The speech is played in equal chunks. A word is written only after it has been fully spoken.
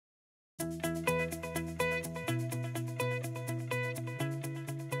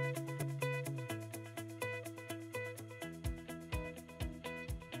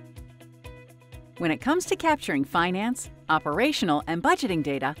When it comes to capturing finance, operational, and budgeting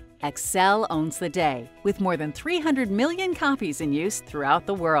data, Excel owns the day, with more than 300 million copies in use throughout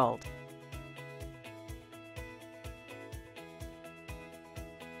the world.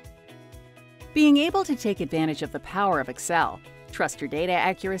 Being able to take advantage of the power of Excel, trust your data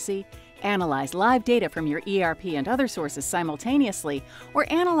accuracy, analyze live data from your ERP and other sources simultaneously,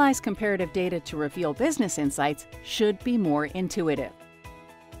 or analyze comparative data to reveal business insights should be more intuitive.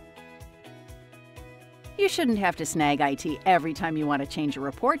 You shouldn't have to snag IT every time you want to change a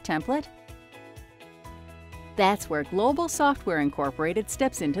report template. That's where Global Software Incorporated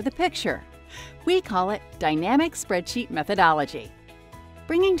steps into the picture. We call it Dynamic Spreadsheet Methodology.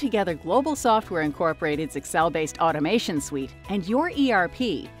 Bringing together Global Software Incorporated's Excel-based automation suite and your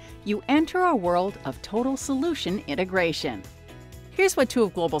ERP, you enter a world of total solution integration. Here's what two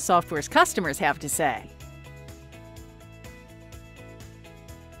of Global Software's customers have to say.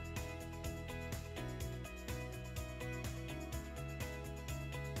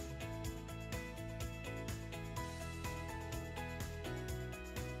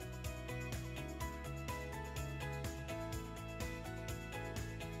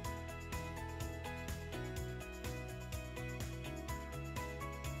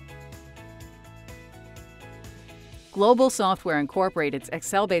 Global Software Incorporated's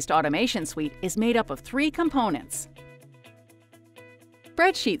Excel-based automation suite is made up of three components.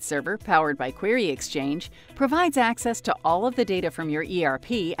 Spreadsheet Server, powered by Query Exchange, provides access to all of the data from your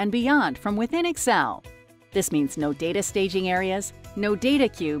ERP and beyond from within Excel. This means no data staging areas, no data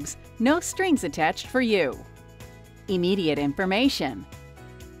cubes, no strings attached for you. Immediate information.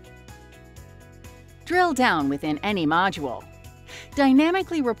 Drill down within any module.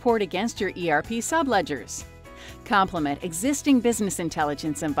 Dynamically report against your ERP subledgers. Complement existing business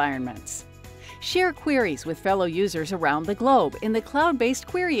intelligence environments. Share queries with fellow users around the globe in the cloud-based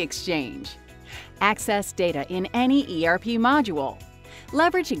Query Exchange. Access data in any ERP module.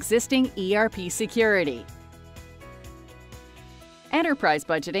 Leverage existing ERP security. Enterprise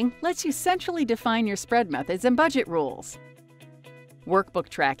budgeting lets you centrally define your spread methods and budget rules. Workbook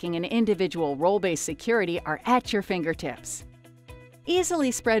tracking and individual role-based security are at your fingertips.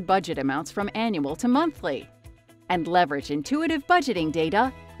 Easily spread budget amounts from annual to monthly. And leverage intuitive budgeting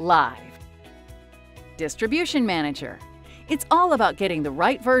data live. Distribution Manager. It's all about getting the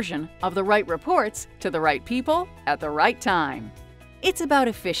right version of the right reports to the right people at the right time. It's about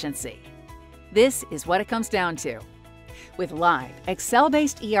efficiency. This is what it comes down to. With live,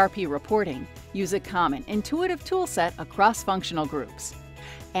 Excel-based ERP reporting, use a common, intuitive toolset across functional groups.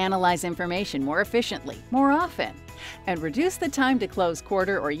 Analyze information more efficiently, more often, and reduce the time to close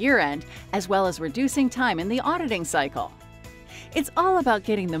quarter or year-end, as well as reducing time in the auditing cycle. It's all about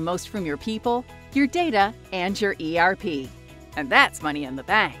getting the most from your people, your data, and your ERP. And that's money in the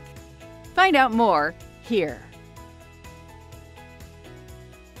bank. Find out more here.